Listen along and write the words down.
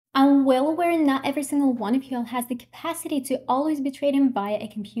I'm well aware not every single one of y'all has the capacity to always be trading via a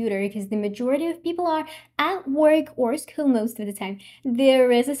computer because the majority of people are at work or school most of the time.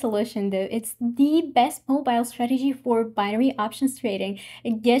 There is a solution though. It's the best mobile strategy for binary options trading.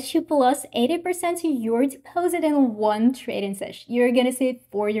 It gets you plus 80% to your deposit in one trading session. You're gonna see it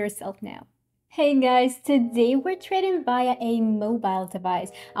for yourself now. Hey guys, today we're trading via a mobile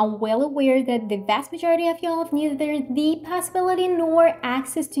device. I'm well aware that the vast majority of y'all have neither the possibility nor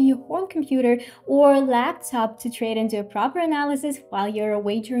access to your home computer or laptop to trade and do a proper analysis while you're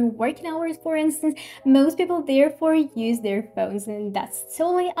away during working hours, for instance. Most people therefore use their phones, and that's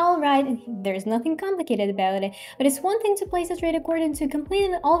totally alright, and there's nothing complicated about it. But it's one thing to place a trade according to complete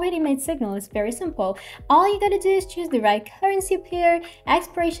an already made signal. It's very simple. All you gotta do is choose the right currency pair,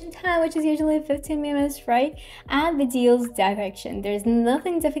 expiration time, which is usually 15 minutes, right? And the deal's direction. There's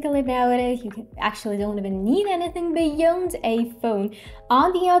nothing difficult about it. You actually don't even need anything beyond a phone.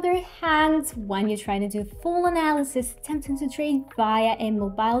 On the other hand, when you're trying to do full analysis, attempting to trade via a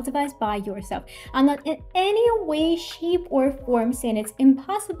mobile device by yourself, I'm not in any way, shape, or form saying it's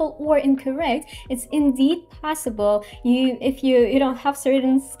impossible or incorrect. It's indeed possible. If you don't have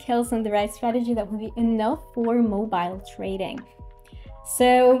certain skills and the right strategy, that will be enough for mobile trading.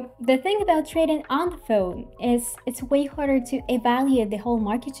 So the thing about trading on the phone is it's way harder to evaluate the whole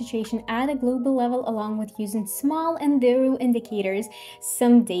market situation at a global level, along with using small and narrow indicators.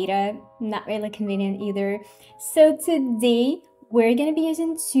 Some data, not really convenient either. So today, we're going to be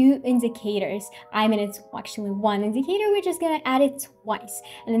using two indicators. I mean, it's actually one indicator. We're just going to add it twice.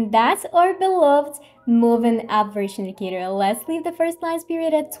 And that's our beloved moving average indicator. Let's leave the first lines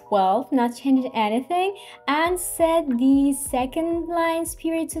period at 12, not changing anything, and set the second lines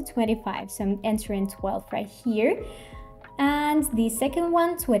period to 25. So I'm entering 12 right here. And the second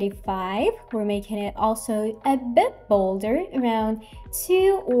one, 25, we're making it also a bit bolder, around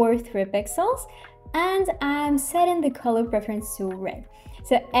 2 or 3 pixels. And I'm setting the color preference to red.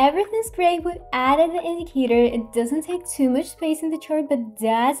 So everything's great. We've added the indicator. It doesn't take too much space in the chart, but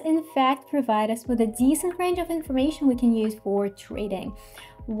does in fact provide us with a decent range of information we can use for trading.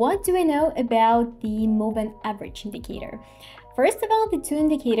 What do we know about the moving average indicator? First of all, the two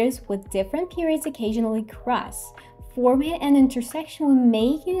indicators with different periods occasionally cross, forming an intersection we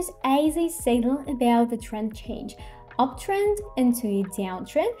may use as a signal about the trend change, uptrend into a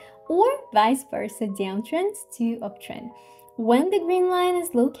downtrend, or vice versa, downtrend to uptrend. When the green line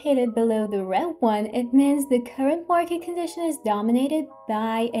is located below the red one, it means the current market condition is dominated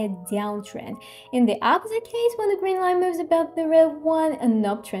by a downtrend. In the opposite case, when the green line moves above the red one, an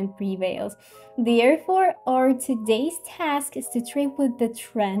uptrend prevails. Therefore, our today's task is to trade with the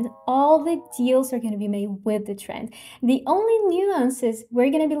trend. All the deals are going to be made with the trend. The only nuance is we're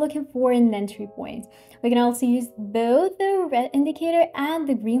going to be looking for an entry point. We can also use both the red indicator and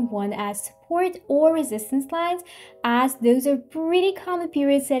the green one as support or resistance lines, as those are pretty common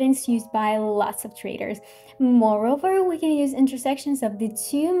period settings used by lots of traders. Moreover, we can use intersections of the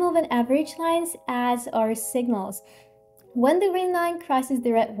two moving average lines as our signals. When the green line crosses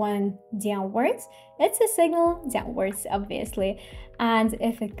the red one downwards, it's a signal downwards, obviously. And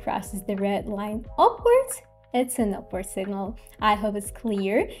if it crosses the red line upwards, it's an upward signal. I hope it's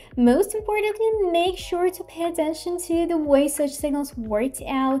clear. Most importantly, make sure to pay attention to the way such signals worked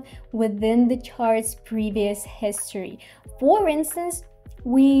out within the chart's previous history. For instance,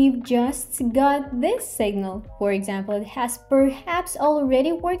 we've just got this signal. For example, it has perhaps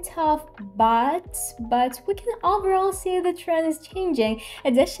already worked off, but we can overall see the trend is changing.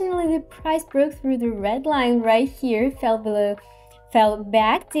 Additionally, the price broke through the red line right here, fell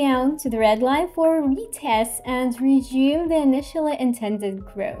back down to the red line for retest and resumed the initially intended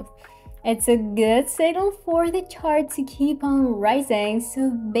growth. It's a good signal for the chart to keep on rising. So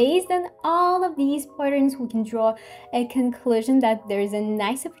based on all of these patterns, we can draw a conclusion that there's a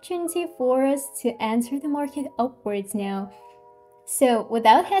nice opportunity for us to enter the market upwards now. So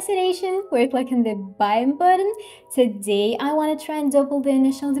without hesitation, we're clicking the buying button. Today, I want to try and double the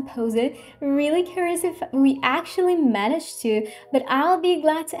initial deposit. Really curious if we actually managed to, but I'll be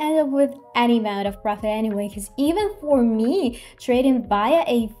glad to end up with any amount of profit anyway, because even for me, trading via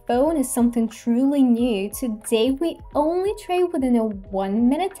a phone is something truly new. Today, we only trade within a 1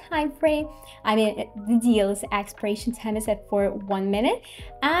 minute time frame. I mean, the deal's expiration time is set for 1 minute,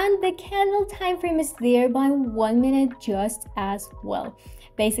 and the candle time frame is there by 1 minute just as well.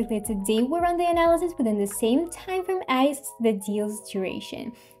 Basically, today we run the analysis within the same time frame as the deal's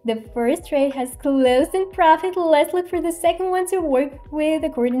duration. The first trade has closed in profit. Let's look for the second one to work with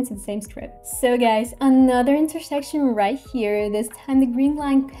according to the same script. So guys, another intersection right here. This time the green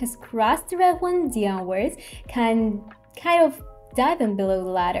line has crossed the red one downwards, kind of diving below the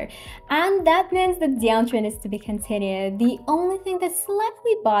ladder. And that means the downtrend is to be continued. The only thing that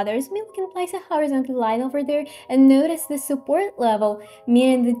slightly bothers me, we can place a horizontal line over there and notice the support level,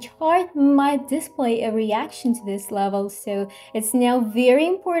 meaning the chart might display a reaction to this level. So it's now very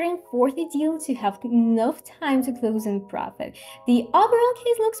important for the deal to have enough time to close in profit. The overall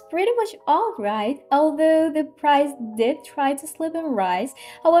case looks pretty much alright, although the price did try to slip and rise.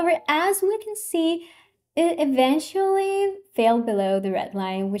 However, as we can see, it eventually fell below the red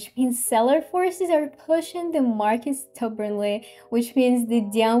line, which means seller forces are pushing the market stubbornly, which means the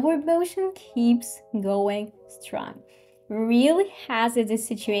downward motion keeps going strong. Really hazardous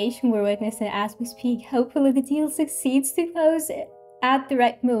situation we're witnessing as we speak. Hopefully the deal succeeds to close at the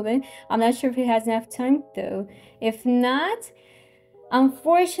right moment. I'm not sure if it has enough time though. If not,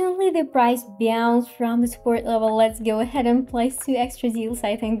 unfortunately, the price bounced from the support level. Let's go ahead and place 2 extra deals.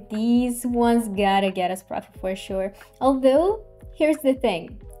 I think these ones gotta get us profit for sure. Although, here's the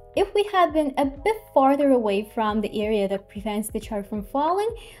thing. If we had been a bit farther away from the area that prevents the chart from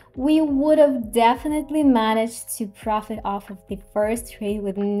falling, we would have definitely managed to profit off of the first trade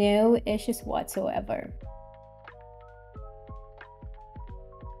with no issues whatsoever.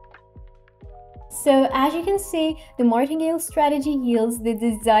 So as you can see, the martingale strategy yields the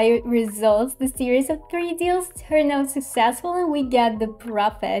desired results. The series of 3 deals turned out successful and we get the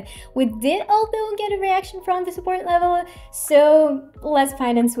profit. We did although get a reaction from the support level, so let's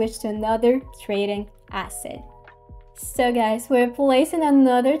find and switch to another trading asset. So guys, we're placing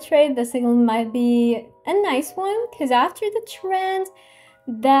another trade. The signal might be a nice one because after the trend,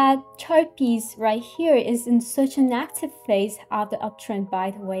 that chart piece right here is in such an active phase of the uptrend,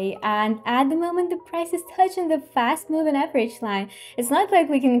 by the way, and at the moment the price is touching the fast moving average line. It's not like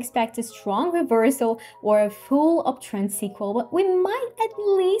we can expect a strong reversal or a full uptrend sequel, but we might at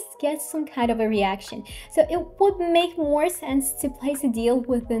least get some kind of a reaction. So it would make more sense to place a deal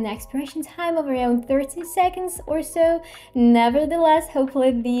with an expiration time of around 30 seconds or so. Nevertheless,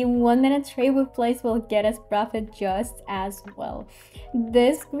 hopefully the 1 minute trade we place will get us profit just as well.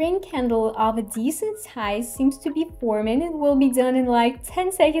 This green candle of a decent size seems to be forming. It will be done in like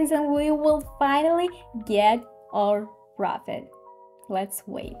 10 seconds and we will finally get our profit. Let's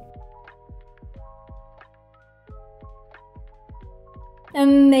wait.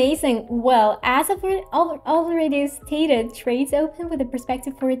 Amazing. Well, as I've already stated, trades open with a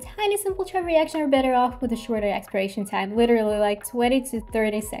perspective for a tiny simple chart reaction are better off with a shorter expiration time, literally like 20 to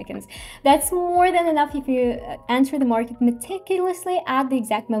 30 seconds. That's more than enough if you enter the market meticulously at the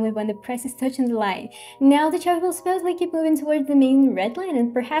exact moment when the price is touching the line. Now the chart will supposedly keep moving towards the main red line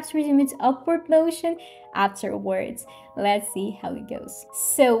and perhaps resume its upward motion afterwards. Let's see how it goes.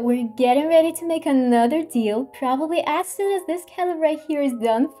 So we're getting ready to make another deal. Probably as soon as this candle right here is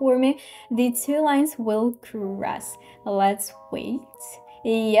done forming, the 2 lines will cross. Let's wait.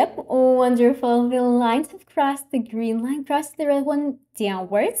 Yep, wonderful. The lines have crossed. The green line crossed the red one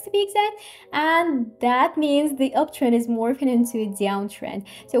downwards to be exact, and that means the uptrend is morphing into a downtrend.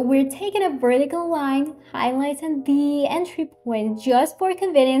 So we're taking a vertical line, highlighting the entry point just for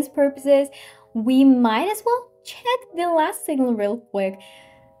convenience purposes. We might as well check the last signal real quick.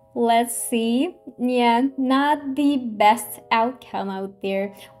 Let's see. Yeah, not the best outcome out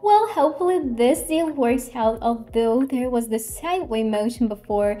there. Well, hopefully this deal works out, although there was the sideways motion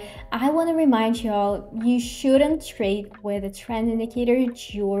before. I want to remind y'all, you shouldn't trade with a trend indicator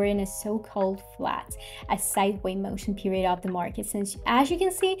during a so-called flat, a sideways motion period of the market, since as you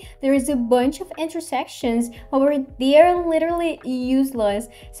can see, there is a bunch of intersections. However, they are literally useless.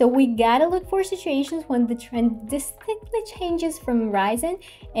 So we gotta look for situations when the trend distinctly changes from rising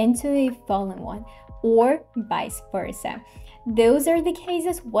into a fallen one, or vice versa. Those are the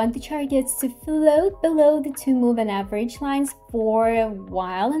cases when the chart gets to float below the 2 moving average lines for a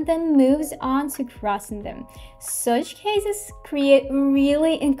while and then moves on to crossing them. Such cases create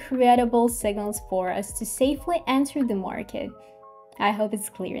really incredible signals for us to safely enter the market. I hope it's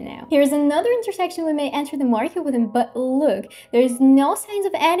clear now. Here's another intersection we may enter the market with, but look, there's no signs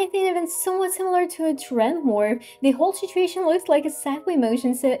of anything even somewhat similar to a trend morph. The whole situation looks like a sideways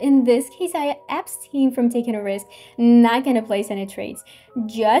motion, so in this case I abstain from taking a risk, not gonna place any trades.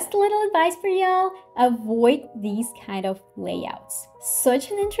 Just a little advice for y'all, avoid these kind of layouts. Such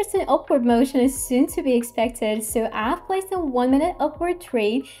an interesting upward motion is soon to be expected, so I've placed a 1 minute upward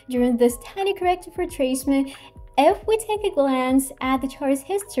trade during this tiny corrective retracement. If we take a glance at the chart's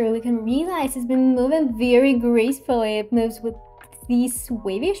history, we can realize it's been moving very gracefully. It moves with these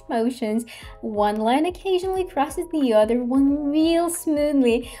swavish motions. One line occasionally crosses the other one real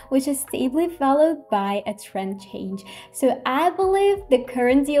smoothly, which is stably followed by a trend change. So I believe the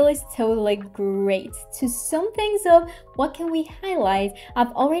current deal is totally great. To sum things up, what can we highlight?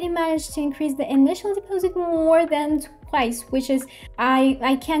 I've already managed to increase the initial deposit more than twice, which is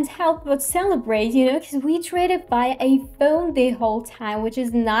I can't help but celebrate, because we traded via a phone the whole time, which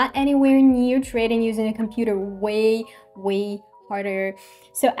is not anywhere near trading using a computer. Way harder.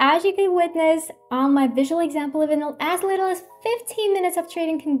 So as you can witness on my visual example, even as little as 15 minutes of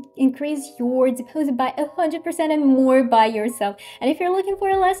trading can increase your deposit by 100% and more by yourself. And if you're looking for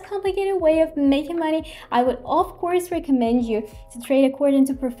a less complicated way of making money, I would of course recommend you to trade according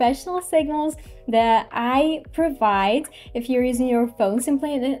to professional signals that I provide if you're using your phone,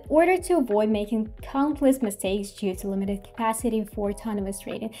 simply in order to avoid making countless mistakes due to limited capacity for autonomous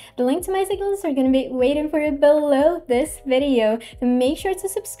trading. The link to my signals are going to be waiting for you below this video. Make sure to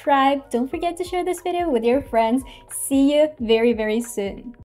subscribe. Don't forget to share this video with your friends. See you very soon.